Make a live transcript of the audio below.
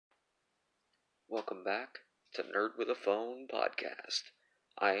Welcome back to Nerd with a Phone podcast.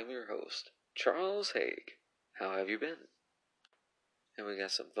 I am your host, Charles Haig. How have you been? And we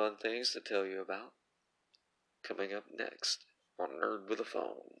got some fun things to tell you about coming up next on Nerd with a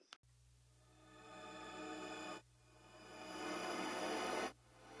Phone.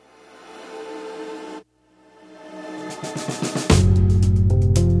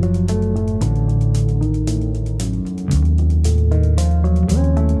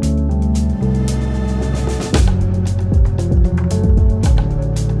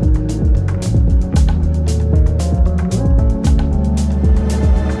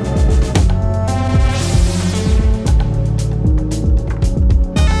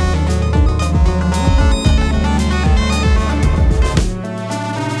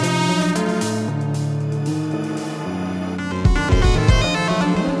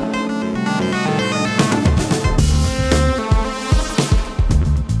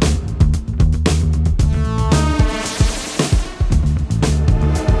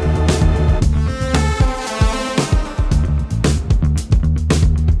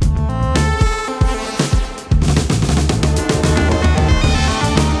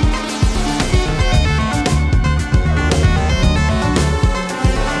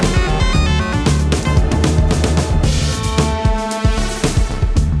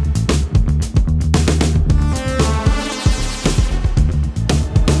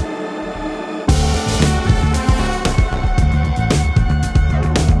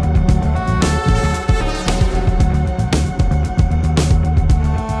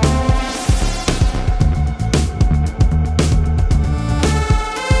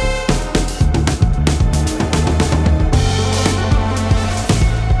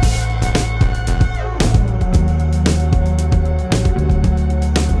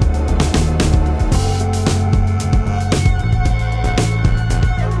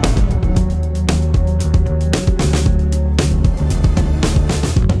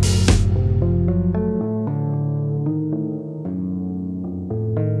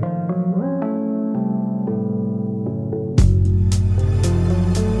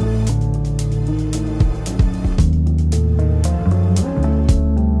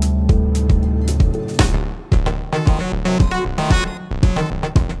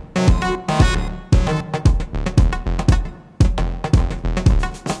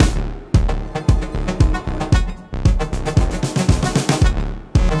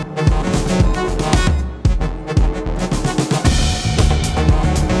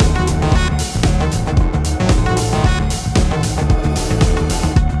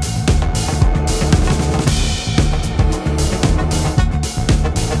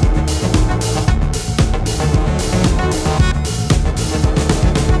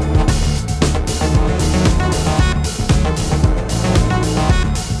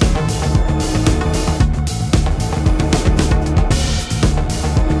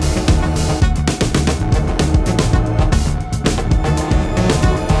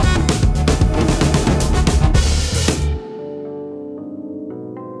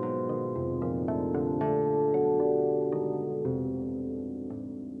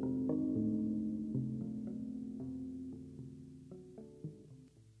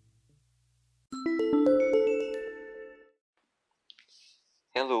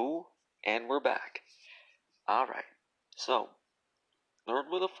 Hello, and we're back. Alright, so, Nerd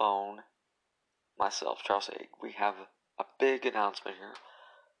with a Phone, myself, Charles Haig, we have a big announcement here.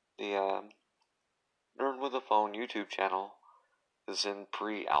 The Nerd with a Phone YouTube channel is in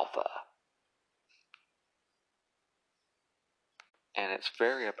pre-alpha. And it's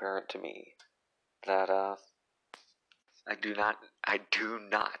very apparent to me that I do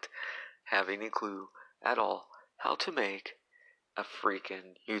not have any clue at all how to make a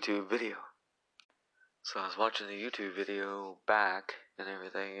freaking YouTube video. So I was watching the YouTube video back and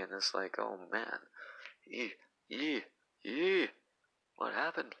everything, and it's like, oh man, what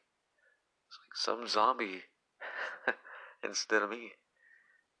happened? It's like some zombie instead of me.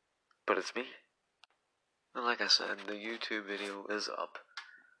 But it's me. And like I said, the YouTube video is up.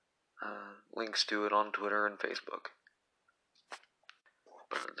 Links to it on Twitter and Facebook.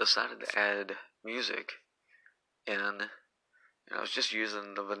 But I decided to add music in, and I was just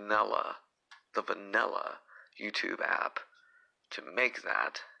using the vanilla YouTube app to make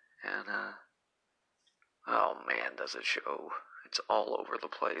that, and oh man, does it show. It's all over the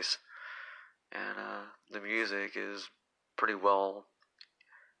place, and the music is pretty well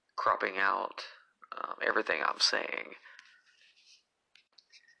cropping out everything I'm saying,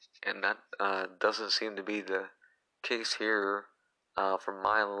 and that doesn't seem to be the case here from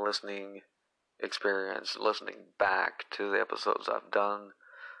my listening experience, listening back to the episodes I've done.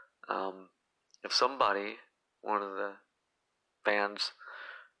 if somebody, one of the fans,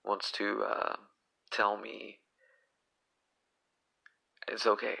 wants to tell me it's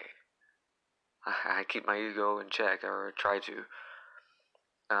okay, I keep my ego in check, or try to.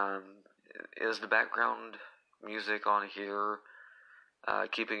 Is the background music on here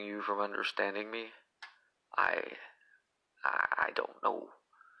keeping you from understanding me? I don't know.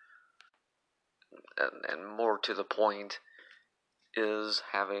 And more to the point, is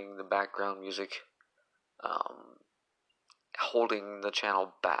having the background music holding the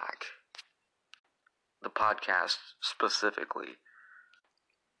channel back? The podcast specifically.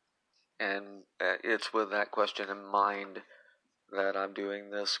 And it's with that question in mind that I'm doing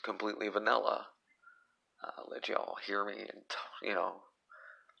this completely vanilla. Let y'all hear me and,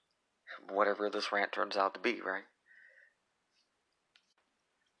 whatever this rant turns out to be, right?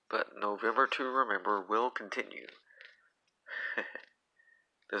 But November to Remember will continue.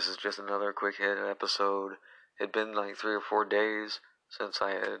 This is just another quick hit episode. It'd been like 3 or 4 days since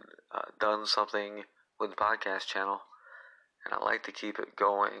I had done something with the podcast channel, and I like to keep it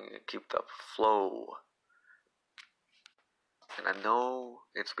going and keep the flow. And I know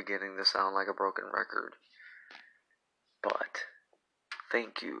it's beginning to sound like a broken record, but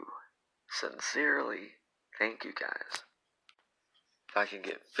thank you. Sincerely, thank you guys. If I can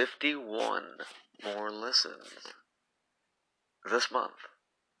get 51 more listens this month,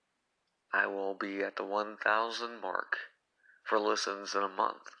 I will be at the 1,000 mark for listens in a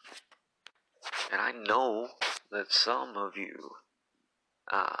month. And I know that some of you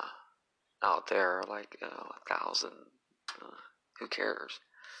out there are like, 1,000, who cares?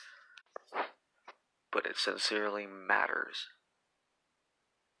 But it sincerely matters.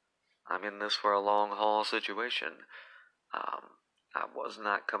 I'm in this for a long haul situation. I was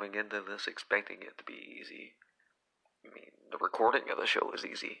not coming into this expecting it to be easy. I mean, the recording of the show is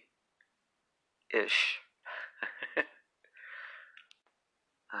easy. Ish.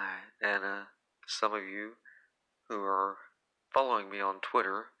 Alright, and some of you who are following me on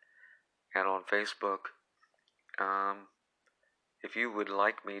Twitter and on Facebook, if you would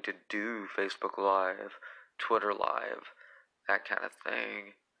like me to do Facebook Live, Twitter Live, that kind of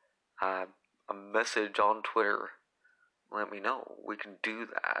thing, a message on Twitter, let me know. We can do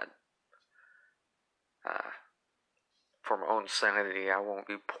that. For my own sanity, I won't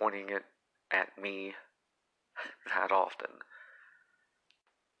be pointing it at me that often.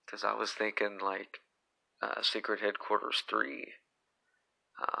 Because I was thinking, like, Secret Headquarters 3.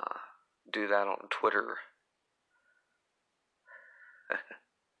 Do that on Twitter.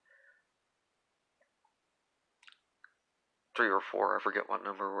 Three or four, I forget what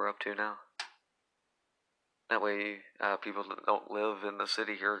number we're up to now. That way, people that don't live in the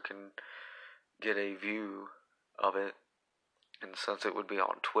city here can get a view of it. And since it would be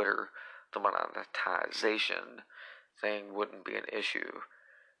on Twitter, the monetization thing wouldn't be an issue.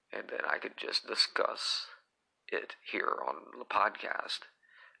 And then I could just discuss it here on the podcast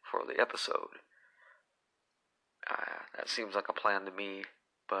for the episode. That seems like a plan to me,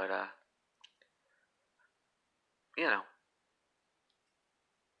 but,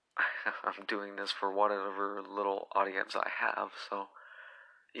 I'm doing this for whatever little audience I have, so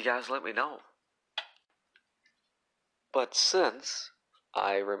you guys let me know. But since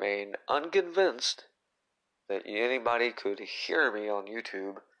I remain unconvinced that anybody could hear me on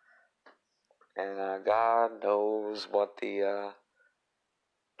YouTube, and God knows what the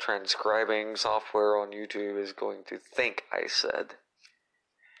transcribing software on YouTube is going to think I said,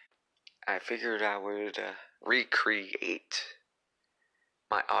 I figured I would recreate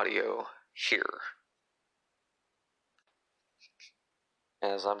my audio here.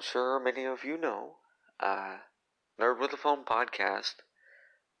 As I'm sure many of you know, Nerd with a Phone podcast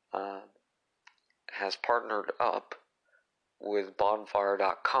has partnered up with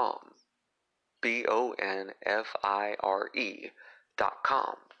Bonfire.com. BONFIRE.com.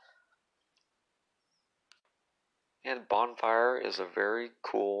 And Bonfire is a very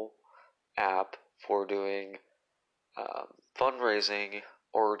cool app for doing fundraising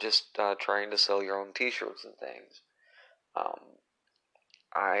or just trying to sell your own t-shirts and things.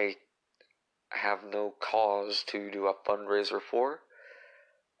 I have no cause to do a fundraiser for,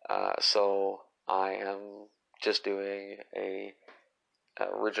 so I am just doing a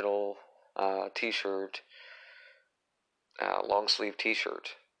original t-shirt, long sleeve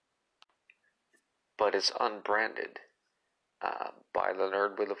t-shirt, but it's unbranded by the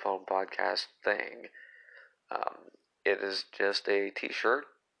Nerd with a Phone podcast thing. It is just a t-shirt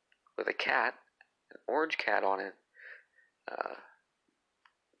with a cat, an orange cat on it,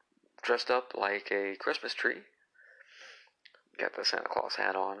 dressed up like a Christmas tree. Got the Santa Claus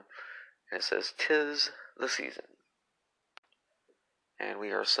hat on, And it says, "'Tis the season." And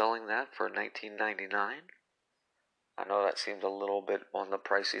we are selling that for $19.99. I know that seems a little bit on the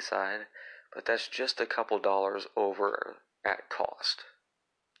pricey side, but that's just a couple dollars over at cost.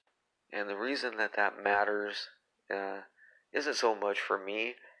 And the reason that that matters isn't so much for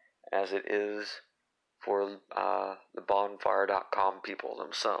me as it is for the bonfire.com people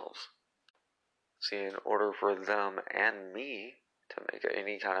themselves. See, in order for them and me to make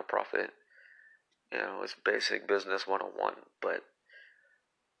any kind of profit, it's basic business 101, but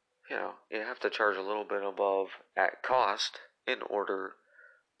you have to charge a little bit above at cost in order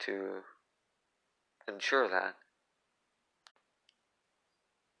to ensure that.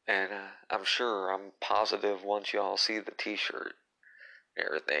 And I'm positive once y'all see the t-shirt and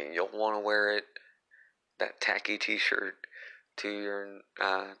everything, you'll want to wear it, that tacky t-shirt, to your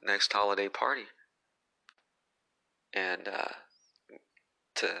next holiday party. And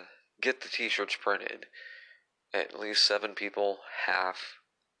to get the t-shirts printed, at least 7 people have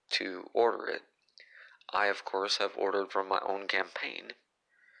to order it. I, of course, have ordered from my own campaign.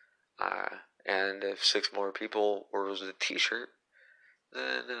 And if 6 more people orders the t-shirt,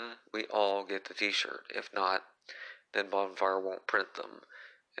 then we all get the t-shirt. If not, then Bonfire won't print them,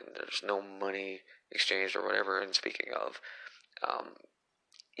 and there's no money exchanged or whatever. And speaking of,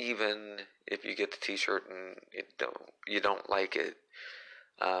 even if you get the t-shirt and you don't like it,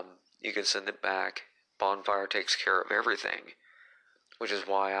 you can send it back. Bonfire takes care of everything, which is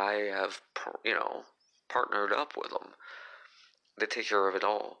why I have partnered up with them. They take care of it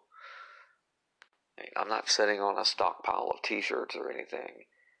all. I'm not sitting on a stockpile of t-shirts or anything,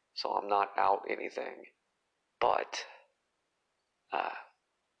 so I'm not out anything. But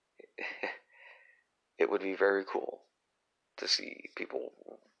it would be very cool to see people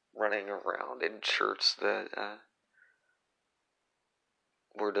running around in shirts that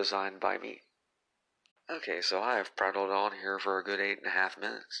were designed by me. Okay, so I have prattled on here for a good 8.5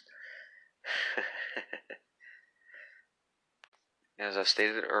 minutes. As I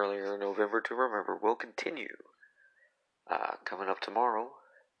stated earlier, November to Remember will continue. Coming up tomorrow,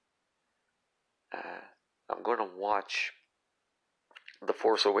 I'm going to watch The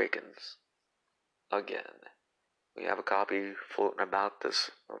Force Awakens again. We have a copy floating about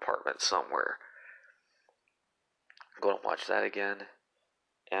this apartment somewhere. I'm going to watch that again,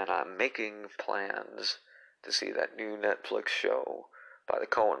 and I'm making plans to see that new Netflix show by the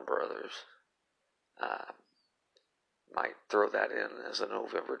Coen brothers. Might throw that in as a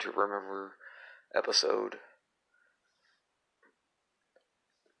November to Remember episode.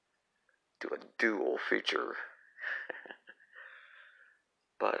 Do a dual feature.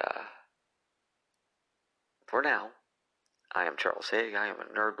 But for now, I am Charles Haig. I am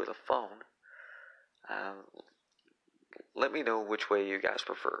a nerd with a phone. Let me know which way you guys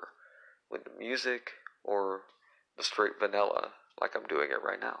prefer, with the music or the straight vanilla, like I'm doing it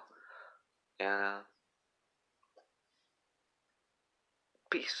right now. And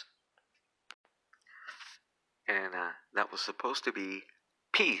peace. And that was supposed to be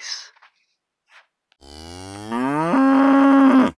peace.